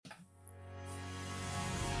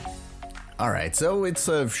All right, so it's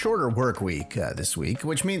a shorter work week this week,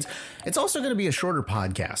 which means it's also going to be a shorter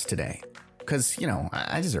podcast today. Because, you know,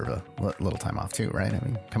 I deserve a little time off too, right? I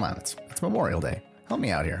mean, come on, it's Memorial Day. Help me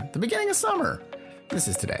out here. The beginning of summer. This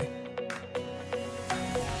is Today.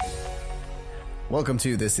 Welcome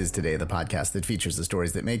to This Is Today, the podcast that features the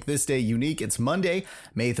stories that make this day unique. It's Monday,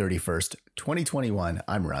 May 31st, 2021.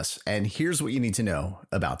 I'm Russ, and here's what you need to know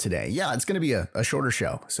about today. Yeah, it's going to be a shorter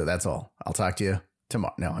show, so that's all. I'll talk to you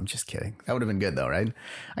tomorrow. No, I'm just kidding. That would have been good though, right?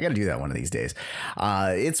 I got to do that one of these days.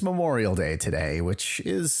 It's Memorial Day today, which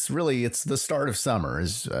is really, it's the start of summer.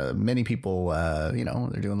 As many people, they're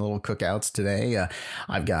doing little cookouts today.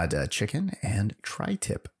 I've got chicken and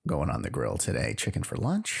tri-tip going on the grill today. Chicken for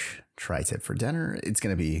lunch, tri-tip for dinner. It's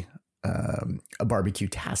going to be a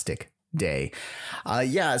barbecue-tastic day.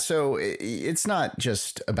 So it's not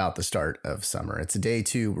just about the start of summer. It's a day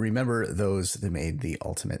to remember those that made the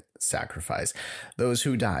ultimate sacrifice, those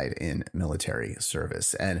who died in military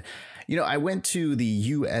service. And, you know, I went to the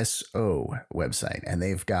USO website and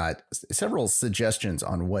they've got several suggestions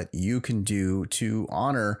on what you can do to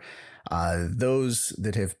honor those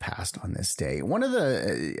that have passed on this day. One of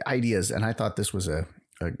the ideas, and I thought this was a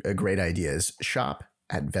great idea, is shop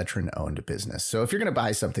at veteran-owned business. So if you're going to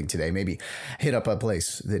buy something today, maybe hit up a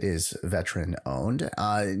place that is veteran-owned.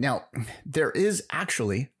 Now, there is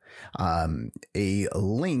actually a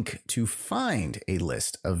link to find a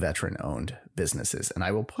list of veteran-owned businesses, and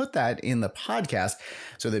I will put that in the podcast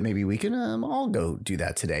so that maybe we can all go do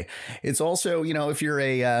that today. It's also, you know, if you're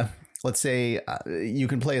let's say you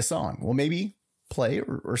can play a song. Well, maybe play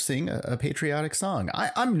or sing a patriotic song.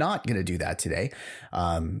 I'm not going to do that today.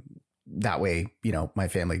 That way, you know, my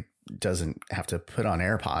family doesn't have to put on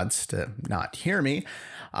AirPods to not hear me.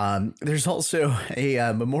 There's also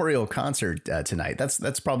a memorial concert tonight.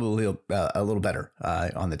 That's probably a little better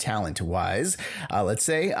on the talent wise. Let's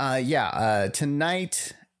say,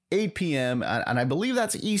 tonight, 8 p.m. And I believe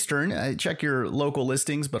that's Eastern. Check your local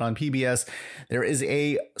listings, but on PBS, there is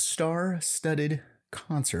a star-studded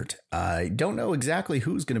concert. I don't know exactly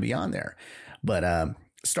who's going to be on there, but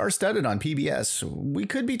star-studded on PBS. We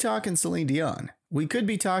could be talking Celine Dion. We could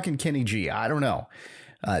be talking Kenny G. I don't know.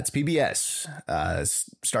 It's PBS.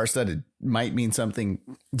 Star-studded might mean something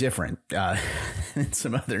different than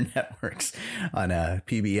some other networks on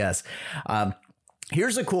PBS.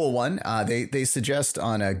 Here's a cool one. They suggest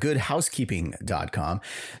on goodhousekeeping.com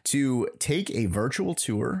to take a virtual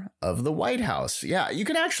tour of the White House. Yeah, you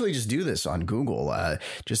can actually just do this on Google.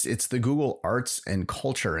 It's the Google Arts and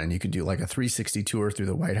Culture, and you can do like a 360 tour through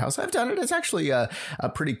the White House. I've done it. It's actually a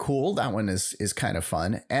pretty cool. That one is kind of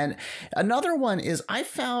fun. And another one is I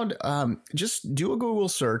found just do a Google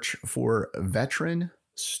search for veteran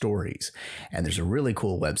stories. And there's a really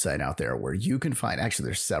cool website out there where you can find, actually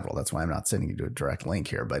there's several, that's why I'm not sending you to a direct link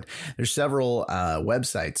here, but there's several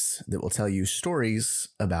websites that will tell you stories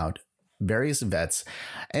about various vets.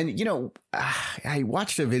 And, you know, I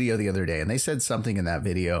watched a video the other day and they said something in that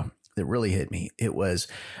video that really hit me. It was,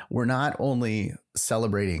 we're not only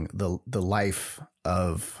celebrating the life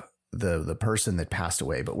of the person that passed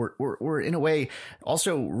away, but we're in a way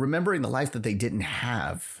also remembering the life that they didn't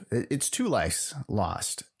have. It's two lives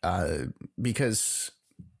lost because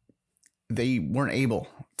they weren't able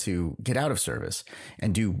to get out of service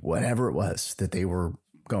and do whatever it was that they were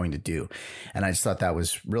going to do. And I just thought that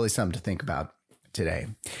was really something to think about today.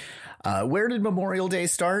 Where did Memorial Day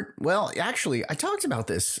start? Well, actually, I talked about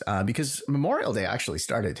this because Memorial Day actually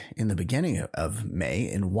started in the beginning of May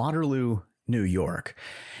in Waterloo, New York.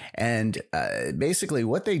 And basically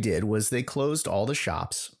what they did was they closed all the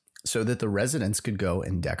shops so that the residents could go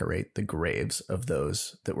and decorate the graves of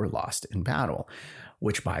those that were lost in battle,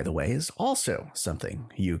 which, by the way, is also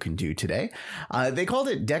something you can do today. They called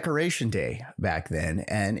it Decoration Day back then,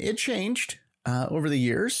 and it changed over the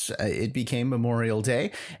years. It became Memorial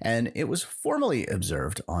Day, and it was formally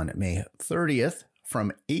observed on May 30th from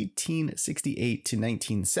 1868 to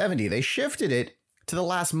 1970. They shifted it to the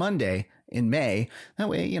last Monday in May. That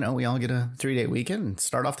way, you know, we all get a 3-day weekend and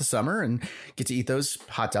start off the summer and get to eat those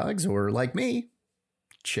hot dogs, or like me,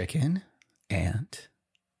 chicken and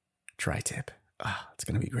tri-tip. It's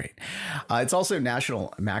going to be great. It's also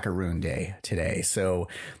National Macaroon Day today. So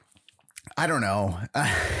I don't know.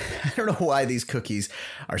 I don't know why these cookies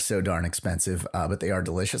are so darn expensive, but they are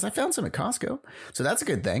delicious. I found some at Costco, so that's a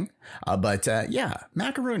good thing.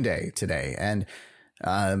 Macaroon Day today. And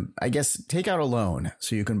I guess take out a loan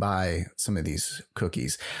so you can buy some of these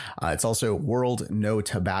cookies. It's also World No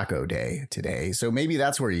Tobacco Day today. So maybe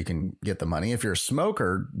that's where you can get the money. If you're a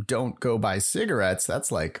smoker, don't go buy cigarettes.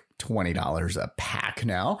 That's like $20 a pack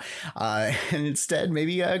now. And instead,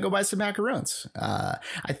 maybe go buy some macaroons.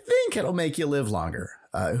 I think it'll make you live longer.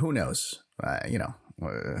 Who knows?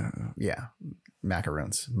 Yeah,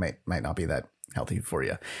 macaroons might not be that healthy for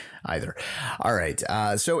you either. All right.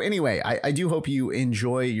 So anyway, I do hope you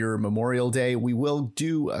enjoy your Memorial Day. We will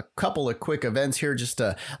do a couple of quick events here just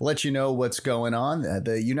to let you know what's going on.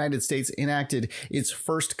 The United States enacted its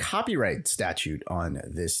first copyright statute on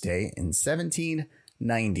this day in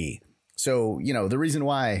 1790. So, the reason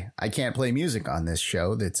why I can't play music on this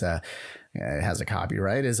show that has a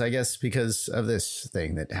copyright is, I guess, because of this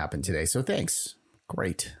thing that happened today. So thanks.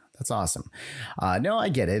 Great. That's awesome. No, I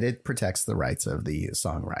get it. It protects the rights of the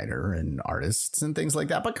songwriter and artists and things like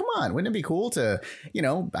that. But come on, wouldn't it be cool to,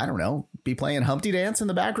 I don't know, be playing Humpty Dance in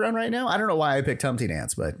the background right now? I don't know why I picked Humpty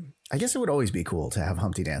Dance, but I guess it would always be cool to have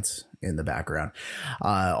Humpty Dance in the background.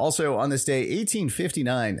 Also on this day,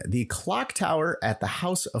 1859, the clock tower at the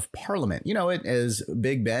House of Parliament. You know it as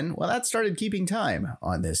Big Ben. Well, that started keeping time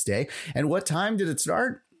on this day. And what time did it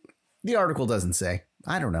start? The article doesn't say.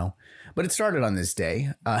 I don't know. But it started on this day.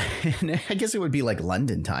 And I guess it would be like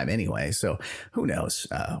London time anyway. So who knows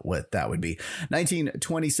what that would be.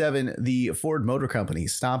 1927, the Ford Motor Company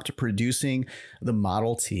stopped producing the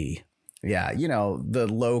Model T. Yeah, the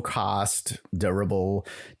low cost, durable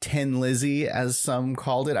Tin Lizzie, as some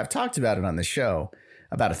called it. I've talked about it on the show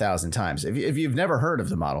about 1,000 times. If you've never heard of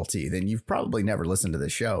the Model T, then you've probably never listened to the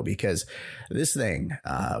show, because this thing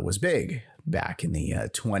was big back in the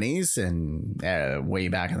 20s and way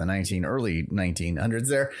back in the early 1900s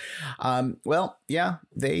there.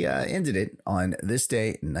 They ended it on this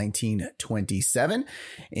day, 1927.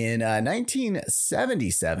 In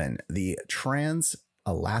 1977, the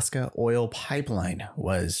Trans-Alaska Oil Pipeline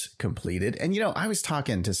was completed. And, I was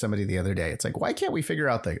talking to somebody the other day. It's like, why can't we figure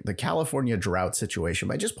out the California drought situation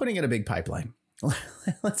by just putting in a big pipeline?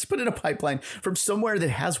 Let's put in a pipeline from somewhere that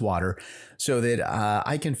has water so that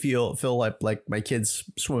I can fill up like my kid's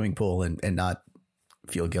swimming pool and not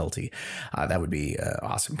feel guilty. That would be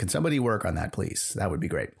awesome. Can somebody work on that, please? That would be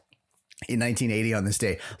great. In 1980 on this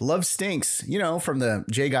day, Love Stinks, from the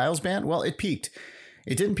Jay Giles band. Well, it peaked.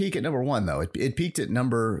 It didn't peak at number 1, though. It peaked at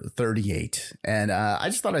number 38. And I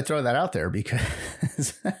just thought I'd throw that out there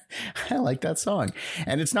because I like that song.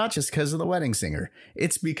 And it's not just because of the wedding singer.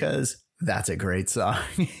 It's because that's a great song.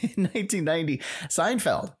 In 1990,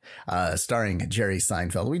 Seinfeld, starring Jerry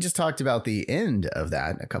Seinfeld. We just talked about the end of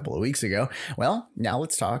that a couple of weeks ago. Well, now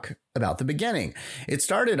let's talk about the beginning. It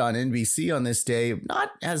started on NBC on this day,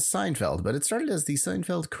 not as Seinfeld, but it started as the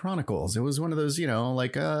Seinfeld Chronicles. It was one of those,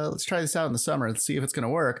 let's try this out in the summer. Let's see if it's going to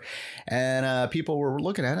work. And people were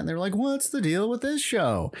looking at it and they were like, what's the deal with this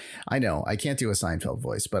show? I know I can't do a Seinfeld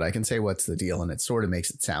voice, but I can say what's the deal. And it sort of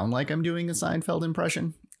makes it sound like I'm doing a Seinfeld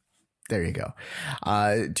impression. There you go.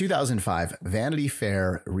 2005, Vanity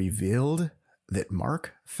Fair revealed that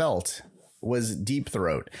Mark Felt was Deep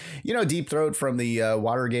Throat. Deep Throat from the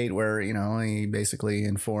Watergate, where, he basically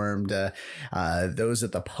informed those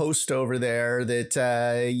at the Post over there that,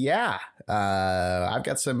 I've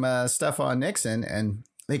got some stuff on Nixon, and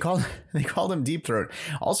they called him Deep Throat.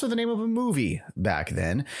 Also the name of a movie back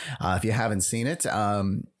then. If you haven't seen it, I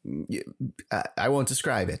won't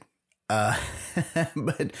describe it.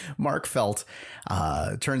 But Mark Felt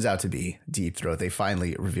turns out to be Deep Throat. They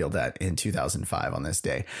finally revealed that in 2005 on this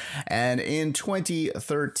day. And in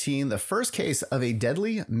 2013, the first case of a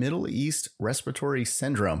deadly Middle East respiratory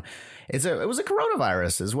syndrome. It was a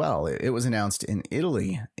coronavirus as well. It was announced in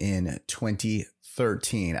Italy in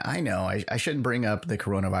 2013. I know I shouldn't bring up the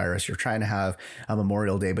coronavirus. You're trying to have a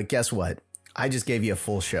Memorial Day, but guess what? I just gave you a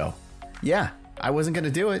full show. Yeah, I wasn't going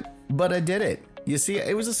to do it, but I did it. You see,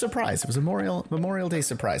 it was a surprise. It was a Memorial Day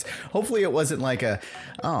surprise. Hopefully it wasn't like I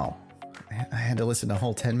had to listen to a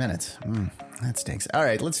whole 10 minutes. That stinks. All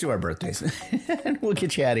right, let's do our birthdays and we'll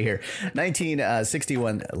get you out of here.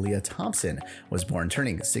 1961, Leah Thompson was born,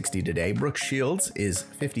 turning 60 today. Brooke Shields is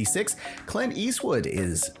 56. Clint Eastwood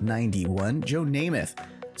is 91. Joe Namath,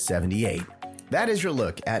 78. That is your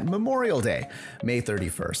look at Memorial Day, May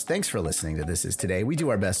 31st. Thanks for listening to This Is Today. We do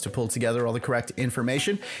our best to pull together all the correct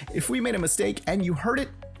information. If we made a mistake and you heard it,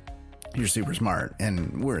 you're super smart,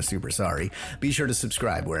 and we're super sorry. Be sure to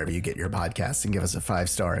subscribe wherever you get your podcasts and give us a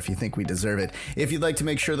 5-star if you think we deserve it. If you'd like to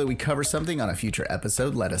make sure that we cover something on a future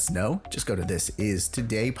episode, let us know. Just go to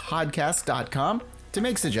thisistodaypodcast.com to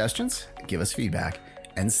make suggestions, give us feedback,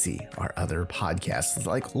 and see our other podcasts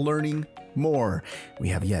like Learning more. We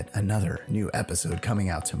have yet another new episode coming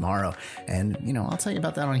out tomorrow. And, I'll tell you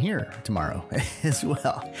about that on here tomorrow as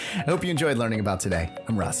well. I hope you enjoyed learning about today.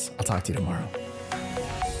 I'm Russ. I'll talk to you tomorrow.